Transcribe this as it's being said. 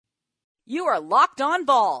You are Locked On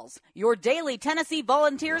Vols, your daily Tennessee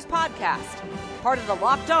Volunteers podcast. Part of the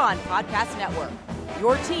Locked On Podcast Network,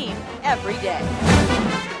 your team every day.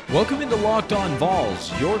 Welcome into Locked On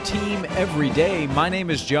Vols, your team every day. My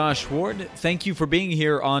name is Josh Ward. Thank you for being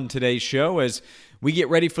here on today's show as we get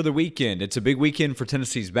ready for the weekend. It's a big weekend for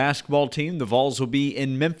Tennessee's basketball team. The Vols will be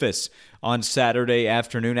in Memphis on Saturday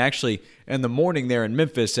afternoon, actually in the morning there in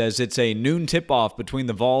Memphis, as it's a noon tip-off between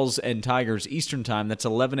the Vols and Tigers Eastern Time. That's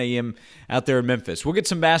 11 a.m. out there in Memphis. We'll get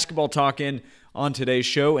some basketball talk in on today's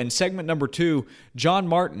show. In segment number 2, John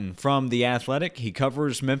Martin from The Athletic. He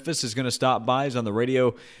covers Memphis, is going to stop by. He's on the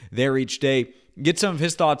radio there each day. Get some of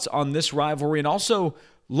his thoughts on this rivalry and also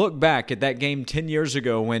look back at that game 10 years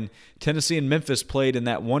ago when Tennessee and Memphis played in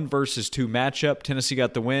that 1-2 matchup. Tennessee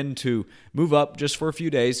got the win to move up just for a few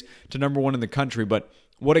days to number 1 in the country. But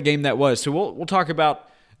what a game that was. So we'll talk about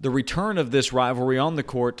the return of this rivalry on the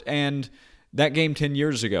court and that game 10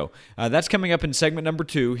 years ago. That's coming up in segment number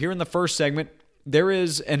 2. Here in the first segment, there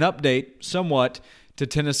is an update somewhat to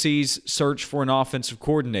Tennessee's search for an offensive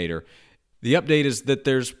coordinator. The update is that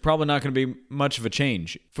there's probably not going to be much of a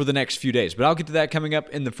change for the next few days. But I'll get to that coming up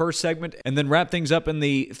in the first segment and then wrap things up in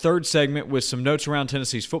the third segment with some notes around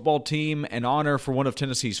Tennessee's football team, an honor for one of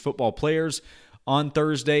Tennessee's football players on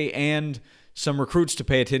Thursday, and some recruits to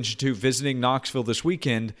pay attention to visiting Knoxville this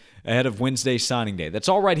weekend ahead of Wednesday's signing day. That's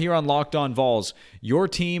all right here on Locked On Vols, your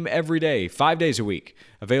team every day, 5 days a week.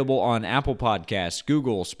 Available on Apple Podcasts,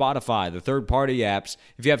 Google, Spotify, the third-party apps.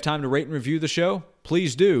 If you have time to rate and review the show,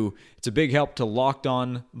 please do. It's a big help to Locked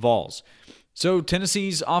On Vols. So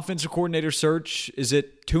Tennessee's offensive coordinator search is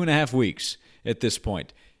at 2.5 weeks at this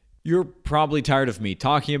point. You're probably tired of me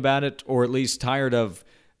talking about it, or at least tired of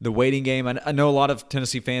the waiting game. I know a lot of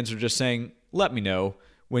Tennessee fans are just saying, let me know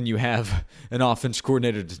when you have an offense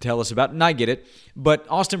coordinator to tell us about, and I get it. But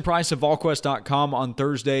Austin Price of VolQuest.com on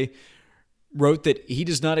Thursday wrote that he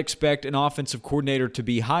does not expect an offensive coordinator to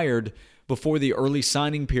be hired before the early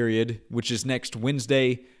signing period, which is next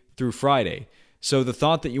Wednesday through Friday. So the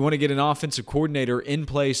thought that you want to get an offensive coordinator in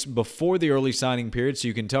place before the early signing period so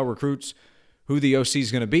you can tell recruits who the OC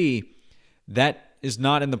is going to be, that is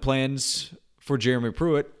not in the plans for Jeremy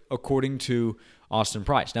Pruitt, according to Austin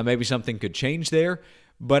Price. Now, maybe something could change there,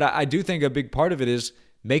 but I do think a big part of it is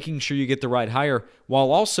making sure you get the right hire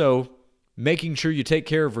while also making sure you take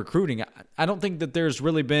care of recruiting. I don't think that there's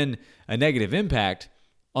really been a negative impact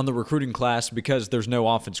on the recruiting class because there's no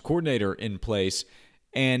offense coordinator in place,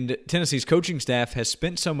 and Tennessee's coaching staff has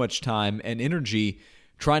spent so much time and energy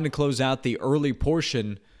trying to close out the early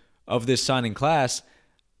portion of this signing class.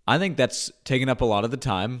 I think that's taken up a lot of the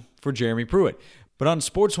time for Jeremy Pruitt. But on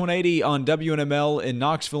Sports 180 on WNML in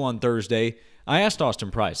Knoxville on Thursday, I asked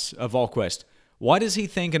Austin Price of VolQuest, why does he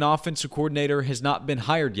think an offensive coordinator has not been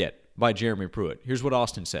hired yet by Jeremy Pruitt? Here's what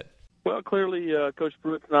Austin said. Well, clearly, Coach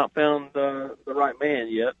Pruitt's not found the right man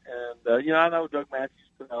yet. And, I know Doug Matthews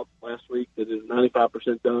put out last week that it's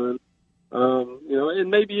 95% done.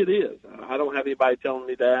 And maybe it is. I don't have anybody telling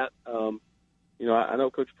me that. I know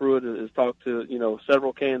Coach Pruitt has talked to,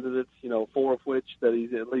 several candidates, 4 of which that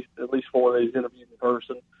he's at least 4 that he's interviewed in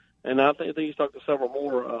person. And I think he's talked to several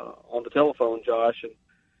more on the telephone, Josh.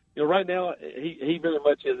 And, right now he very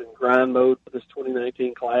much is in grind mode for this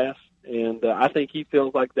 2019 class. And I think he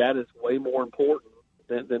feels like that is way more important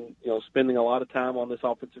than spending a lot of time on this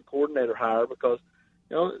offensive coordinator hire because,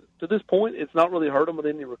 to this point, it's not really hurt him with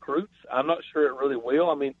any recruits. I'm not sure it really will.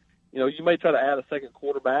 I mean, you may try to add a second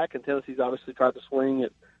quarterback, and Tennessee's obviously tried to swing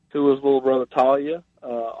at Tua's little brother Talia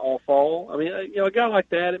all fall. I mean, a guy like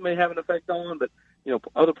that, it may have an effect on, but,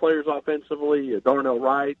 other players offensively, Darnell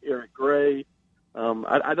Wright, Eric Gray,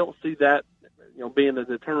 I don't see that, being a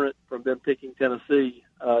deterrent from them picking Tennessee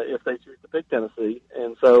if they choose to pick Tennessee.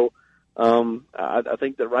 And so I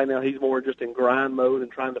think that right now he's more just in grind mode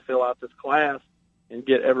and trying to fill out this class and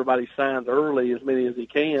get everybody signed early, as many as he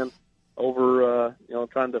can, over,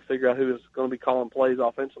 trying to figure out who is going to be calling plays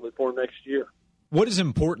offensively for next year. What is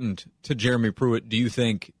important to Jeremy Pruitt, do you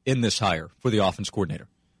think, in this hire for the offense coordinator?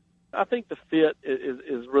 I think the fit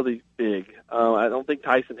is really big. I don't think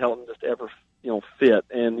Tyson Helton just ever, fit.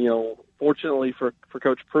 And, fortunately for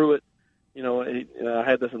Coach Pruitt, I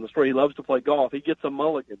had this in the story. He loves to play golf. He gets a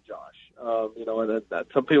mulligan, Josh. And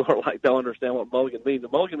some people are like, don't understand what mulligan means. The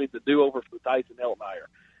mulligan means the do-over for the Tyson Helton hire.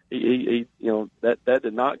 He that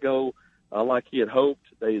did not go like he had hoped.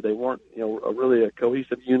 They weren't, really a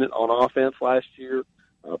cohesive unit on offense last year.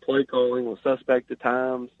 Play calling was suspect at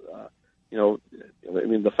times.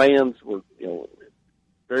 The fans were,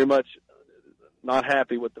 very much not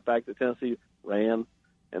happy with the fact that Tennessee ran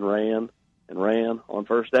and ran and ran on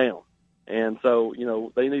first down. And so,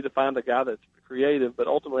 they need to find a guy that's creative, but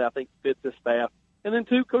ultimately I think fits this staff. And then,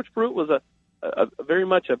 too, Coach Pruitt was a very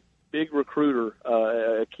much a big recruiter,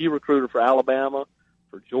 a key recruiter for Alabama,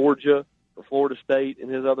 for Georgia, for Florida State, and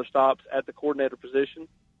his other stops at the coordinator position.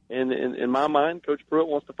 And in my mind, Coach Pruitt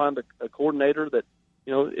wants to find a coordinator that,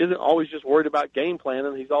 isn't always just worried about game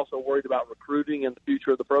planning. He's also worried about recruiting and the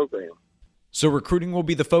future of the program. So recruiting will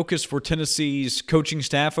be the focus for Tennessee's coaching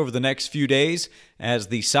staff over the next few days, as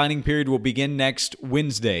the signing period will begin next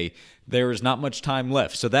Wednesday. There is not much time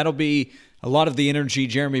left. So that'll be a lot of the energy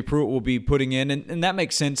Jeremy Pruitt will be putting in. And that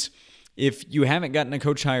makes sense if you haven't gotten a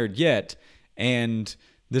coach hired yet, and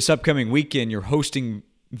this upcoming weekend you're hosting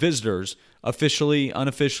visitors, officially,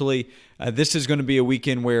 unofficially. This is going to be a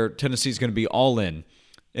weekend where Tennessee's going to be all in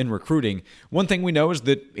recruiting. One thing we know is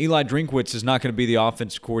that Eli Drinkwitz is not going to be the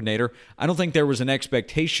offense coordinator. I don't think there was an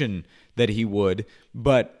expectation that he would,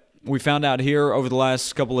 but we found out here over the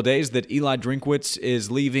last couple of days that Eli Drinkwitz is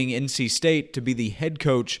leaving NC State to be the head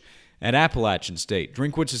coach at Appalachian State.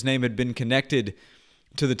 Drinkwitz's name had been connected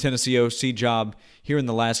to the Tennessee OC job here in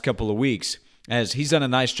the last couple of weeks, as he's done a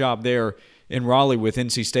nice job there in Raleigh with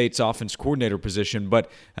NC State's offense coordinator position,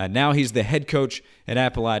 but now he's the head coach at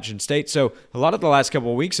Appalachian State. So a lot of the last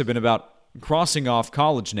couple of weeks have been about crossing off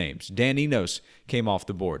college names. Dan Enos came off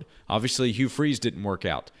the board. Obviously, Hugh Freeze didn't work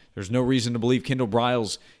out. There's no reason to believe Kendall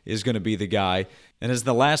Briles is going to be the guy. And as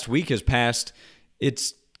the last week has passed,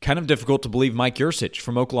 it's kind of difficult to believe Mike Yurcich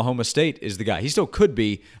from Oklahoma State is the guy. He still could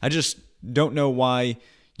be. I just don't know why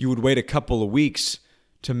you would wait a couple of weeks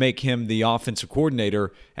to make him the offensive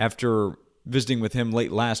coordinator after visiting with him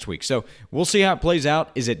late last week. So we'll see how it plays out.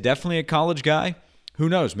 Is it definitely a college guy? Who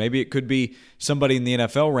knows? Maybe it could be somebody in the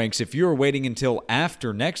NFL ranks. If you're waiting until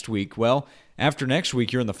after next week, well, after next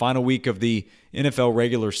week, you're in the final week of the NFL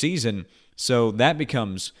regular season, so that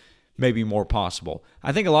becomes maybe more possible.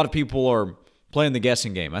 I think a lot of people are playing the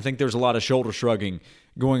guessing game. I think there's a lot of shoulder shrugging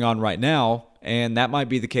going on right now, and that might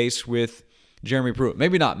be the case with Jeremy Pruitt.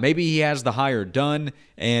 Maybe not. Maybe he has the hire done,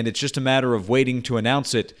 and it's just a matter of waiting to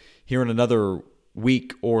announce it here in another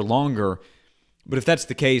week or longer. But if that's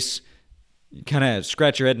the case, you kind of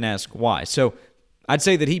scratch your head and ask why. So I'd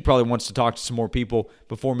say that he probably wants to talk to some more people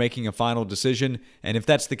before making a final decision. And if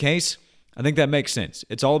that's the case, I think that makes sense.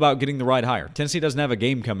 It's all about getting the right hire. Tennessee doesn't have a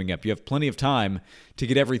game coming up. You have plenty of time to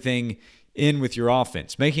get everything in with your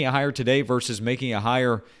offense. Making a hire today versus making a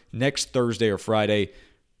hire next Thursday or Friday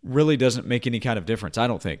really doesn't make any kind of difference, I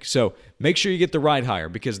don't think. So make sure you get the right hire,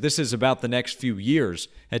 because this is about the next few years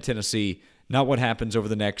at Tennessee, not what happens over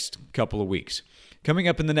the next couple of weeks. Coming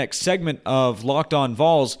up in the next segment of Locked On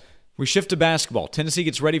Vols, we shift to basketball. Tennessee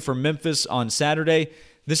gets ready for Memphis on Saturday.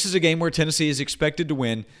 This is a game where Tennessee is expected to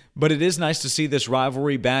win, but it is nice to see this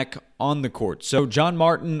rivalry back on the court. So John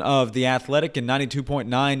Martin of The Athletic and 92.9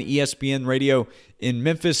 ESPN Radio in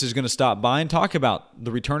Memphis is going to stop by and talk about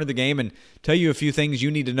the return of the game and tell you a few things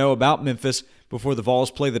you need to know about Memphis before the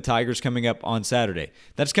Vols play the Tigers coming up on Saturday.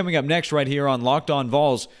 That's coming up next right here on Locked On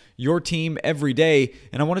Vols, your team every day.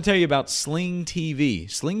 And I want to tell you about Sling TV.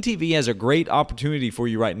 Sling TV has a great opportunity for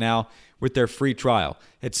you right now with their free trial.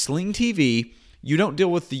 At Sling TV, you don't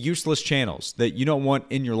deal with the useless channels that you don't want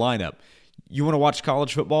in your lineup. You want to watch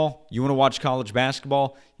college football? You want to watch college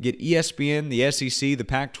basketball? Get ESPN, the SEC, the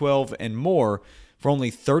Pac-12, and more for only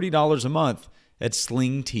 $30 a month at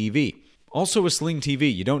Sling TV. Also with Sling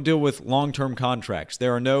TV, you don't deal with long-term contracts.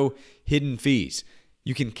 There are no hidden fees.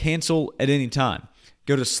 You can cancel at any time.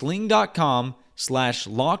 Go to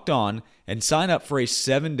sling.com/lockedon and sign up for a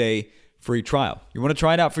 7-day free trial. You want to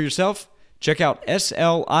try it out for yourself? Check out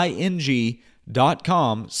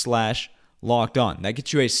sling.com/lockedon. That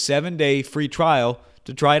gets you a 7-day free trial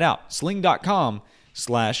to try it out.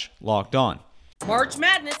 Sling.com/lockedon. March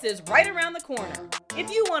Madness is right around the corner. If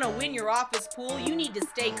you want to win your office pool, you need to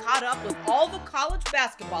stay caught up with all the college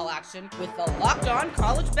basketball action with the Locked On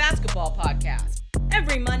College Basketball Podcast.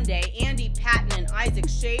 Every Monday, Andy Patton and Isaac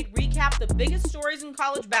Shade recap the biggest stories in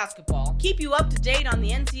college basketball, keep you up to date on the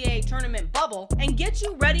NCAA tournament bubble, and get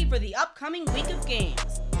you ready for the upcoming week of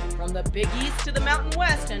games. From the Big East to the Mountain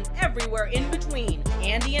West and everywhere in between,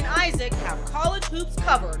 Andy and Isaac have college hoops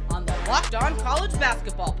covered on the Locked On College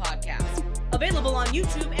Basketball Podcast. Available on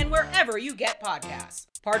YouTube and wherever you get podcasts.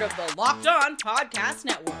 Part of the Locked On Podcast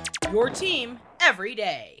Network. Your team every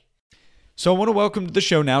day. So I want to welcome to the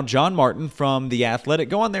show now John Martin from The Athletic.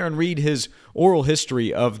 Go on there and read his oral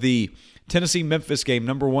history of the Tennessee-Memphis game,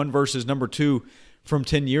 number 1 versus number 2 from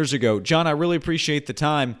 10 years ago. John, I really appreciate the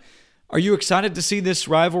time. Are you excited to see this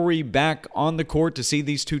rivalry back on the court, to see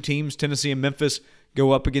these two teams, Tennessee and Memphis,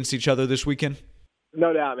 go up against each other this weekend?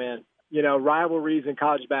 No doubt, man. You know, rivalries in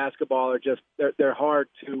college basketball are just they're hard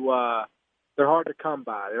to they're hard to come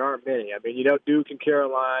by. There aren't many. I mean, Duke and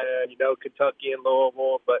Carolina, and Kentucky and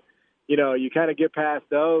Louisville, but you kind of get past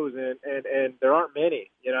those, and there aren't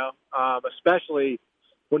many. Especially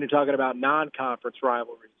when you're talking about non-conference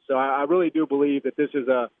rivalries. So I really do believe that this is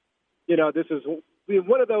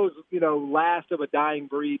one of those last of a dying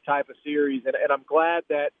breed type of series, and I'm glad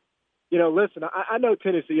that. Listen, I know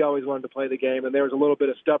Tennessee always wanted to play the game, and there was a little bit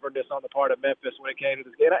of stubbornness on the part of Memphis when it came to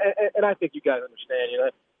this game. And I think you guys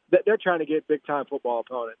understand, that they're trying to get big-time football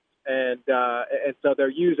opponents. And so they're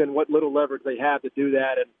using what little leverage they have to do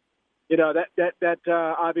that. And, that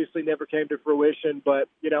obviously never came to fruition. But,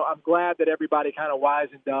 I'm glad that everybody kind of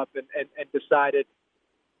wisened up and decided,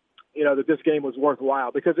 that this game was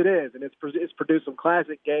worthwhile, because it is. And it's produced some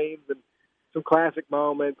classic games and some classic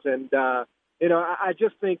moments. And, I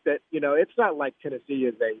just think that, it's not like Tennessee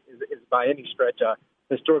is by any stretch a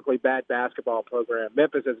historically bad basketball program.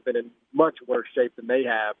 Memphis has been in much worse shape than they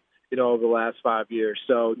have, over the last 5 years.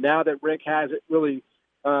 So now that Rick has it really,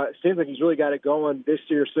 it seems like he's really got it going this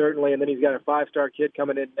year, certainly, and then he's got a 5-star kid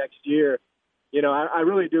coming in next year. I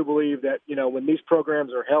really do believe that, when these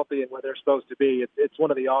programs are healthy and where they're supposed to be, it's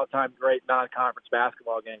one of the all-time great non-conference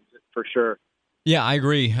basketball games for sure. Yeah, I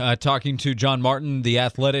agree. Talking to John Martin, the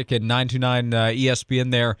Athletic, at 929 ESPN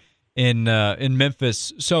there in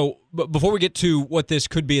Memphis. So before we get to what this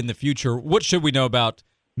could be in the future, what should we know about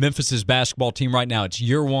Memphis's basketball team right now? It's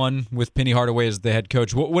year one with Penny Hardaway as the head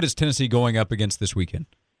coach. What is Tennessee going up against this weekend?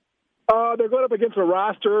 They're going up against a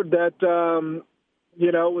roster that,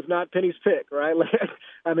 was not Penny's pick, right?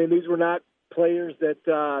 I mean, these were not players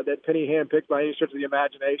that Penny handpicked by any stretch of the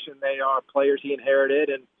imagination. They are players he inherited,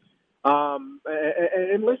 and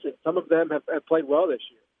listen, some of them have played well this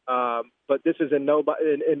year, but this is in no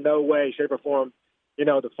way, shape, or form,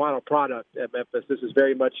 the final product at Memphis. This is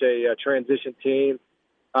very much a transition team.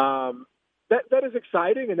 That is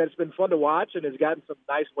exciting, and it's been fun to watch, and has gotten some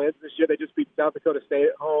nice wins this year. They just beat South Dakota State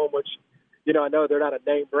at home, which, I know they're not a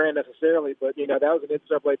name brand necessarily, but, that was an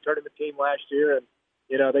NCAA tournament team last year, and,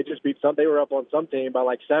 they just beat they were up on some team by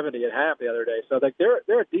like 70 at half the other day. So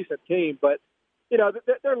they're a decent team, but,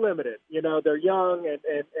 they're limited. They're young, and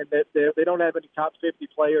they don't have any top 50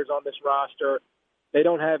 players on this roster. They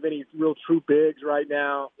don't have any real true bigs right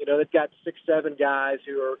now. They've got 6-7 guys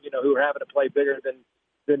who are having to play bigger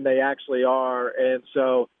than they actually are. And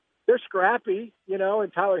so they're scrappy,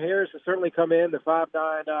 and Tyler Harris has certainly come in, the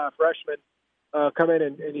 5'9" freshman, come in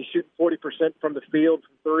and he's shooting 40% from the field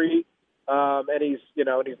from three. And he's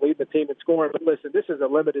leading the team in scoring. But listen, this is a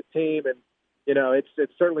limited team, and,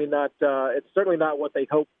 it's certainly not what they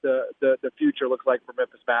hope the future looks like for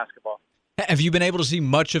Memphis basketball. Have you been able to see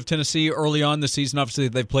much of Tennessee early on this season? Obviously,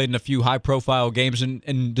 they've played in a few high-profile games,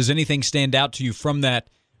 and does anything stand out to you from that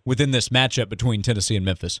within this matchup between Tennessee and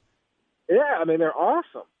Memphis? Yeah, I mean, they're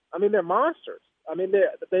awesome. I mean, they're monsters. I mean,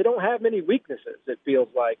 they don't have many weaknesses, it feels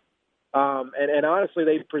like. And honestly,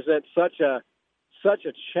 they present such a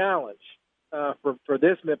challenge for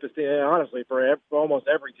this Memphis team, and honestly, for almost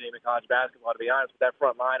every team in college basketball, to be honest, with that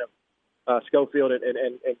front line of Schofield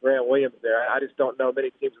and Grant Williams there. I just don't know many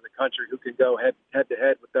teams in the country who can go head to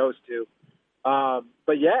head with those two.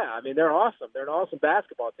 But yeah, I mean, they're awesome. They're an awesome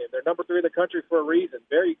basketball team. They're number 3 in the country for a reason.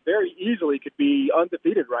 Very, very easily could be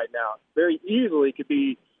undefeated right now. Very easily could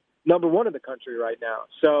be number 1 in the country right now.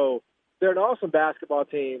 So they're an awesome basketball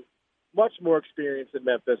team, much more experienced than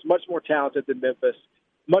Memphis, much more talented than Memphis,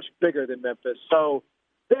 much bigger than Memphis. So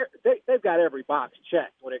they've got every box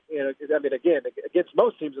checked. I mean, again, against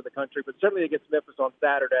most teams in the country, but certainly against Memphis on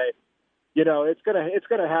Saturday, it's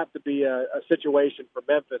gonna have to be a situation for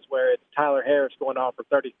Memphis where it's Tyler Harris going off for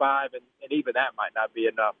 35, and even that might not be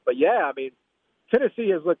enough. But yeah, I mean, Tennessee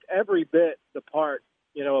has looked every bit the part,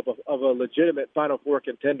 of a legitimate Final Four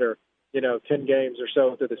contender, 10 games or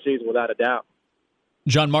so through the season, without a doubt.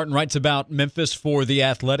 John Martin writes about Memphis for The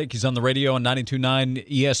Athletic. He's on the radio on 92.9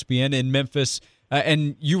 ESPN in Memphis.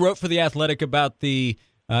 And you wrote for The Athletic about the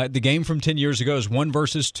game from 10 years ago as 1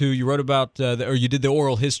 versus 2. You wrote about, or you did the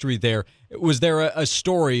oral history there. Was there a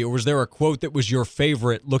story, or was there a quote that was your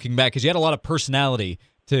favorite looking back? Because you had a lot of personality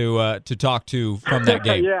to talk to from that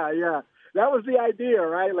game. Yeah. That was the idea,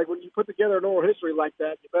 right? Like, when you put together an oral history like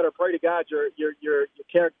that, you better pray to God your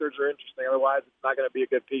characters are interesting. Otherwise, it's not going to be a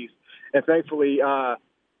good piece. And thankfully, man,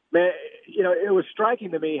 it was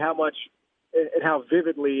striking to me how much and how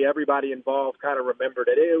vividly everybody involved kind of remembered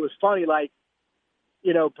it. It was funny, like,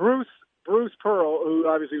 Bruce Pearl, who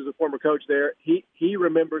obviously was a former coach there, he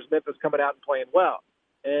remembers Memphis coming out and playing well.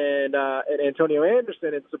 And Antonio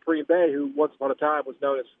Anderson in Supreme Bay, who once upon a time was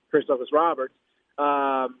known as Chris Douglas Roberts,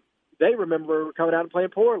 they remember coming out and playing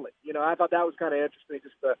poorly. I thought that was kind of interesting,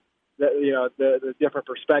 just the different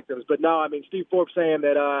perspectives. But no, I mean, Steve Forbes saying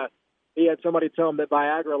that he had somebody tell him that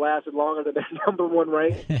Viagra lasted longer than their number one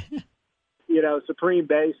rank. Supreme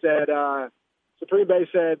Bay said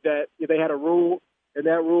that they had a rule, and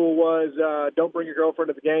that rule was don't bring your girlfriend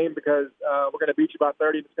to the game because we're going to beat you by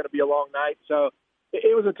 30 and it's going to be a long night. So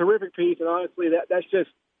it was a terrific piece, and honestly, that's just,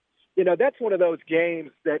 that's one of those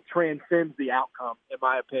games that transcends the outcome, in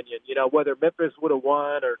my opinion. Whether Memphis would have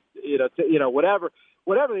won or,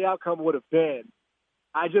 whatever the outcome would have been,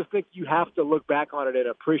 I just think you have to look back on it and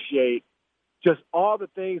appreciate just all the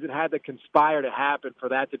things that had to conspire to happen for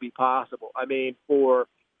that to be possible. I mean, for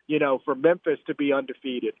Memphis to be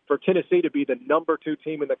undefeated, for Tennessee to be the number 2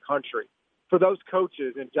 team in the country, for those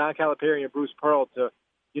coaches and John Calipari and Bruce Pearl to,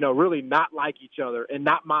 really not like each other and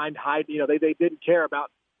not mind hiding. They didn't care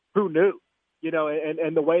about who knew,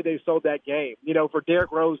 and the way they sold that game, for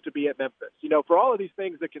Derrick Rose to be at Memphis, for all of these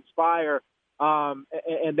things that conspire,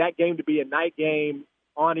 and that game to be a night game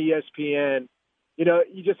on ESPN,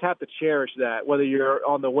 you just have to cherish that, whether you're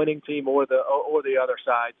on the winning team or the other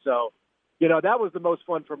side. So, that was the most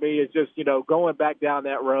fun for me, is just, going back down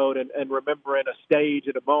that road and remembering a stage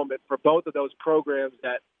and a moment for both of those programs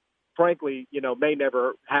that, frankly, may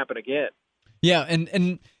never happen again. Yeah,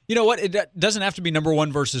 and you know what? It doesn't have to be number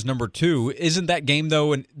 1 versus number 2. Isn't that game,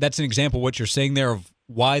 though, and that's an example of what you're saying there of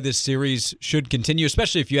why this series should continue,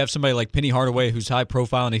 especially if you have somebody like Penny Hardaway who's high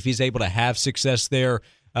profile, and if he's able to have success there,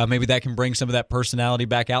 maybe that can bring some of that personality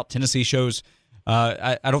back out. Tennessee shows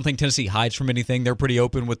I don't think Tennessee hides from anything. They're pretty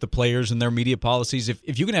open with the players and their media policies.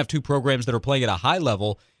 If you can have 2 programs that are playing at a high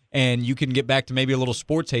level and you can get back to maybe a little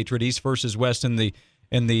sports hatred, East versus West in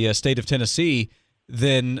the state of Tennessee,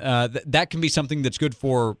 then that can be something that's good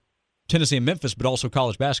for Tennessee and Memphis, but also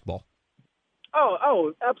college basketball.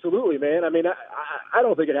 Oh, absolutely, man. I mean, I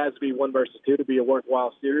don't think it has to be 1 versus 2 to be a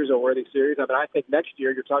worthwhile series or worthy series. I mean, I think next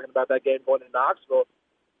year you're talking about that game going to Knoxville.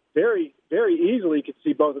 Very, very easily could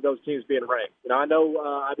see both of those teams being ranked. I know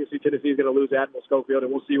obviously Tennessee is going to lose Admiral Schofield,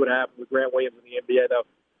 and we'll see what happens with Grant Williams in the NBA, though.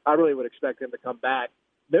 I really would expect him to come back.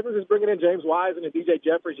 Memphis is bringing in James Wiseman and DJ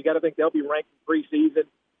Jeffries. You got to think they'll be ranked in preseason.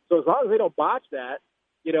 So as long as they don't botch that,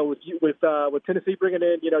 with Tennessee bringing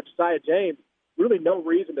in, Josiah James, really no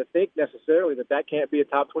reason to think necessarily that can't be a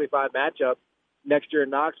top 25 matchup next year in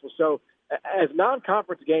Knoxville. So as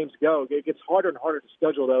non-conference games go, it gets harder and harder to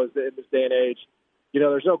schedule those in this day and age.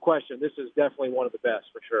 There's no question. This is definitely one of the best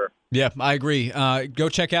for sure. Yeah, I agree. Go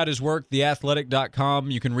check out his work,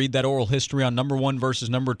 theathletic.com. You can read that oral history on number 1 versus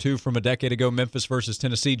number 2 from a decade ago, Memphis versus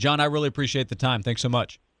Tennessee. John, I really appreciate the time. Thanks so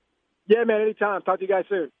much. Yeah, man, anytime. Talk to you guys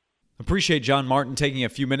soon. Appreciate John Martin taking a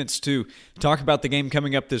few minutes to talk about the game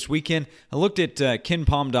coming up this weekend. I looked at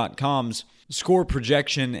KenPom.com's score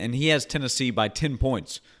projection, and he has Tennessee by 10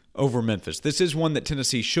 points over Memphis. This is one that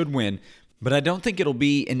Tennessee should win, but I don't think it'll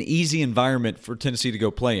be an easy environment for Tennessee to go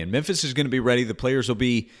play in. Memphis is going to be ready. The players will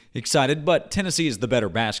be excited, but Tennessee is the better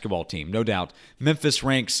basketball team, no doubt. Memphis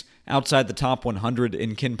ranks outside the top 100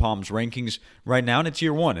 in KenPom's rankings right now, and it's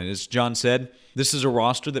year 1. And as John said, this is a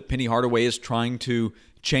roster that Penny Hardaway is trying to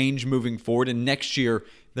change moving forward, and next year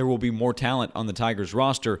there will be more talent on the Tigers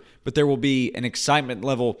roster, but there will be an excitement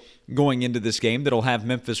level going into this game that'll have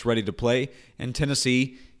Memphis ready to play, and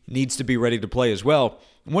Tennessee needs to be ready to play as well.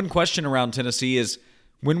 One question around Tennessee is,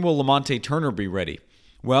 when will Lamonte Turner be ready?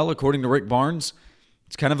 Well, according to Rick Barnes,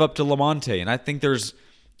 it's kind of up to Lamonte, and I think there's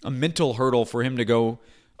a mental hurdle for him to go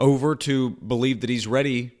over to believe that he's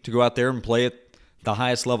ready to go out there and play at the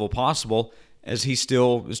highest level possible, as he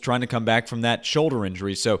still is trying to come back from that shoulder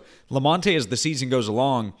injury. So Lamonte, as the season goes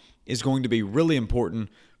along, is going to be really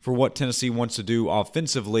important for what Tennessee wants to do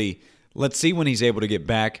offensively. Let's see when he's able to get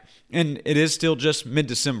back. And it is still just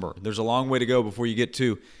mid-December. There's a long way to go before you get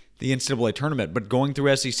to the NCAA tournament. But going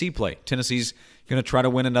through SEC play, Tennessee's going to try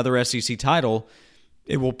to win another SEC title.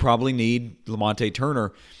 It will probably need Lamonte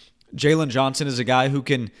Turner. Jalen Johnson is a guy who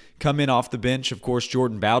can come in off the bench. Of course,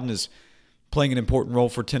 Jordan Bowden is playing an important role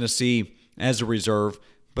for Tennessee as a reserve,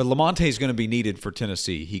 but Lamonte is going to be needed for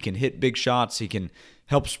Tennessee. He can hit big shots. He can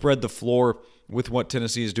help spread the floor with what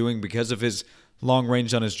Tennessee is doing because of his long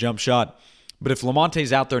range on his jump shot. But if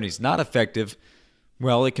Lamonte's out there and he's not effective,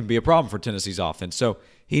 well, it can be a problem for Tennessee's offense. So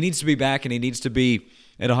he needs to be back, and he needs to be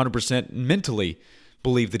at 100%, mentally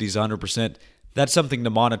believe that he's 100%. That's something to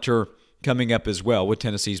monitor coming up as well with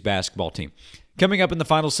Tennessee's basketball team. Coming up in the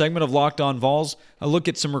final segment of Locked On Vols, a look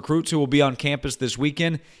at some recruits who will be on campus this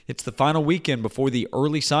weekend. It's the final weekend before the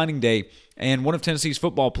early signing day, and one of Tennessee's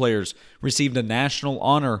football players received a national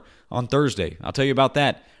honor on Thursday. I'll tell you about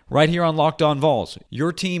that right here on Locked On Vols,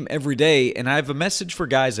 your team every day. And I have a message for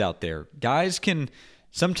guys out there. Guys can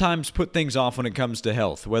sometimes put things off when it comes to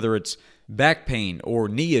health, whether it's back pain or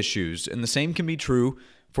knee issues, and the same can be true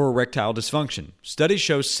for erectile dysfunction. Studies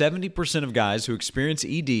show 70% of guys who experience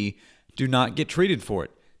ED do not get treated for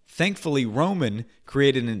it. Thankfully, Roman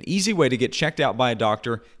created an easy way to get checked out by a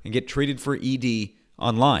doctor and get treated for ED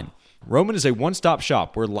online. Roman is a one-stop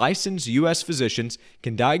shop where licensed U.S. physicians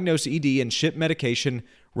can diagnose ED and ship medication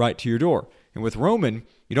right to your door. And with Roman,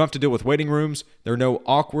 you don't have to deal with waiting rooms. There are no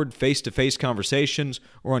awkward face-to-face conversations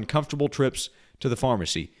or uncomfortable trips to the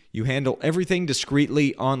pharmacy. You handle everything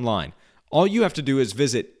discreetly online. All you have to do is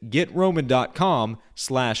visit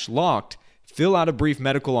getroman.com/locked, fill out a brief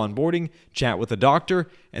medical onboarding, chat with a doctor,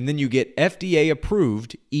 and then you get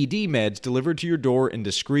FDA-approved ED meds delivered to your door in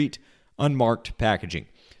discreet, unmarked packaging.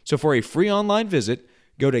 So for a free online visit,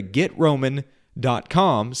 go to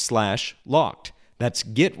getroman.com/locked. That's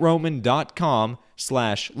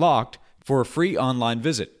getroman.com/locked for a free online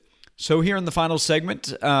visit. So here in the final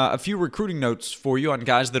segment, a few recruiting notes for you on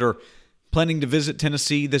guys that are planning to visit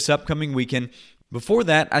Tennessee this upcoming weekend. Before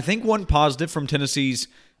that, I think one positive from Tennessee's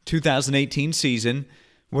 2018 season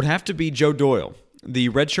would have to be Joe Doyle. The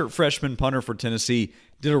redshirt freshman punter for Tennessee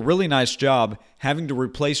did a really nice job having to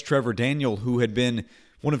replace Trevor Daniel, who had been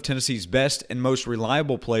one of Tennessee's best and most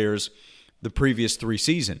reliable players the previous 3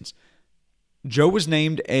 seasons. Joe was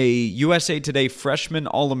named a USA Today Freshman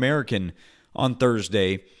All-American on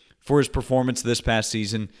Thursday for his performance this past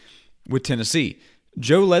season with Tennessee.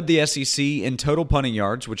 Joe led the SEC in total punting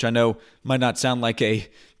yards, which I know might not sound like a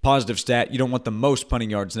positive stat. You don't want the most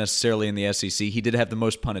punting yards necessarily in the SEC. He did have the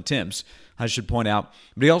most punt attempts, I should point out.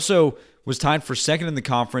 But he also was tied for second in the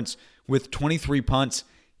conference with 23 punts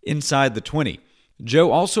inside the 20.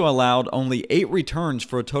 Joe also allowed only 8 returns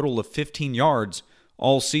for a total of 15 yards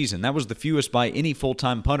all season. That was the fewest by any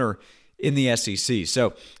full-time punter in the SEC.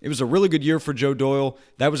 So it was a really good year for Joe Doyle.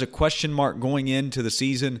 That was a question mark going into the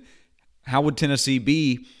season. How would Tennessee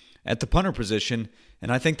be at the punter position?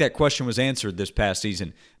 And I think that question was answered this past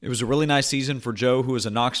season. It was a really nice season for Joe, who is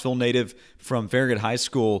a Knoxville native from Farragut High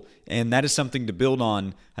School, and that is something to build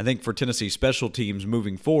on, I think, for Tennessee special teams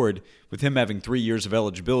moving forward, with him having 3 years of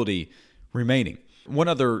eligibility remaining. One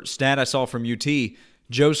other stat I saw from UT,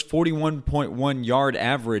 Joe's 41.1 yard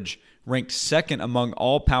average ranked second among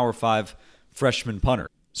all Power 5 freshman punters.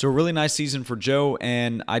 So a really nice season for Joe,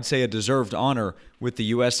 and I'd say a deserved honor with the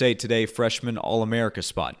USA Today Freshman All-America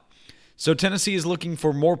spot. So Tennessee is looking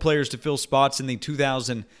for more players to fill spots in the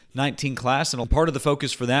 2019 class, and part of the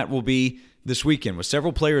focus for that will be this weekend, with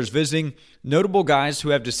several players visiting. Notable guys who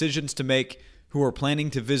have decisions to make who are planning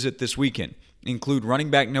to visit this weekend include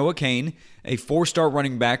running back Noah Cain, a 4-star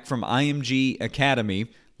running back from IMG Academy.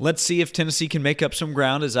 Let's see if Tennessee can make up some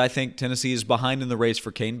ground, as I think Tennessee is behind in the race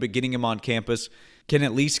for Cain, but getting him on campus can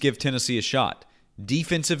at least give Tennessee a shot.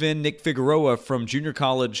 Defensive end Nick Figueroa from junior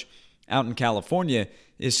college out in California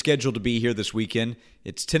is scheduled to be here this weekend.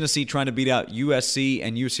 It's Tennessee trying to beat out USC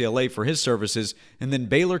and UCLA for his services. And then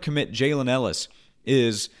Baylor commit Jalen Ellis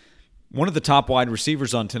is one of the top wide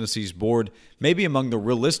receivers on Tennessee's board, maybe among the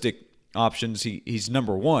realistic options. He's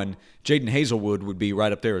number 1. Jaden Hazelwood would be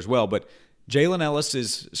right up there as well. But Jalen Ellis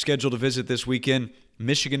is scheduled to visit this weekend.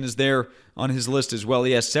 Michigan is there on his list as well.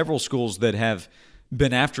 He has several schools that have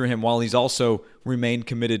been after him while he's also remained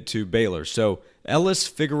committed to Baylor. So Ellis,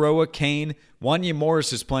 Figueroa, Cain, Wanya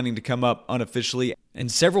Morris is planning to come up unofficially, and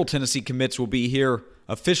several Tennessee commits will be here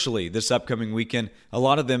officially this upcoming weekend, a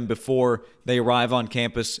lot of them before they arrive on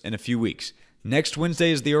campus in a few weeks. Next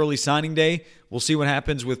Wednesday is the early signing day. We'll see what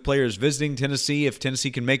happens with players visiting Tennessee, if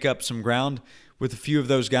Tennessee can make up some ground with a few of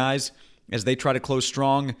those guys as they try to close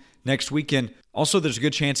strong next weekend. Also, there's a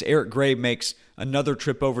good chance Eric Gray makes another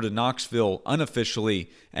trip over to Knoxville unofficially,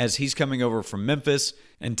 as he's coming over from Memphis.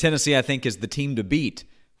 And Tennessee, I think, is the team to beat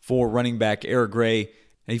for running back Eric Gray,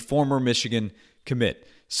 a former Michigan commit.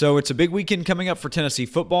 So it's a big weekend coming up for Tennessee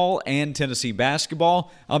football and Tennessee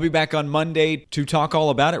basketball. I'll be back on Monday to talk all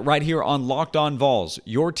about it right here on Locked On Vols.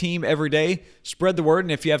 Your team every day. Spread the word,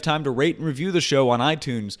 and if you have time to rate and review the show on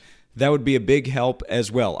iTunes, that would be a big help as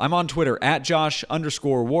well. I'm on Twitter at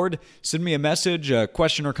Josh_Ward. Send me a message, a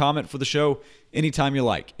question or comment for the show anytime you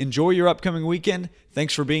like. Enjoy your upcoming weekend.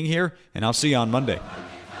 Thanks for being here, and I'll see you on Monday.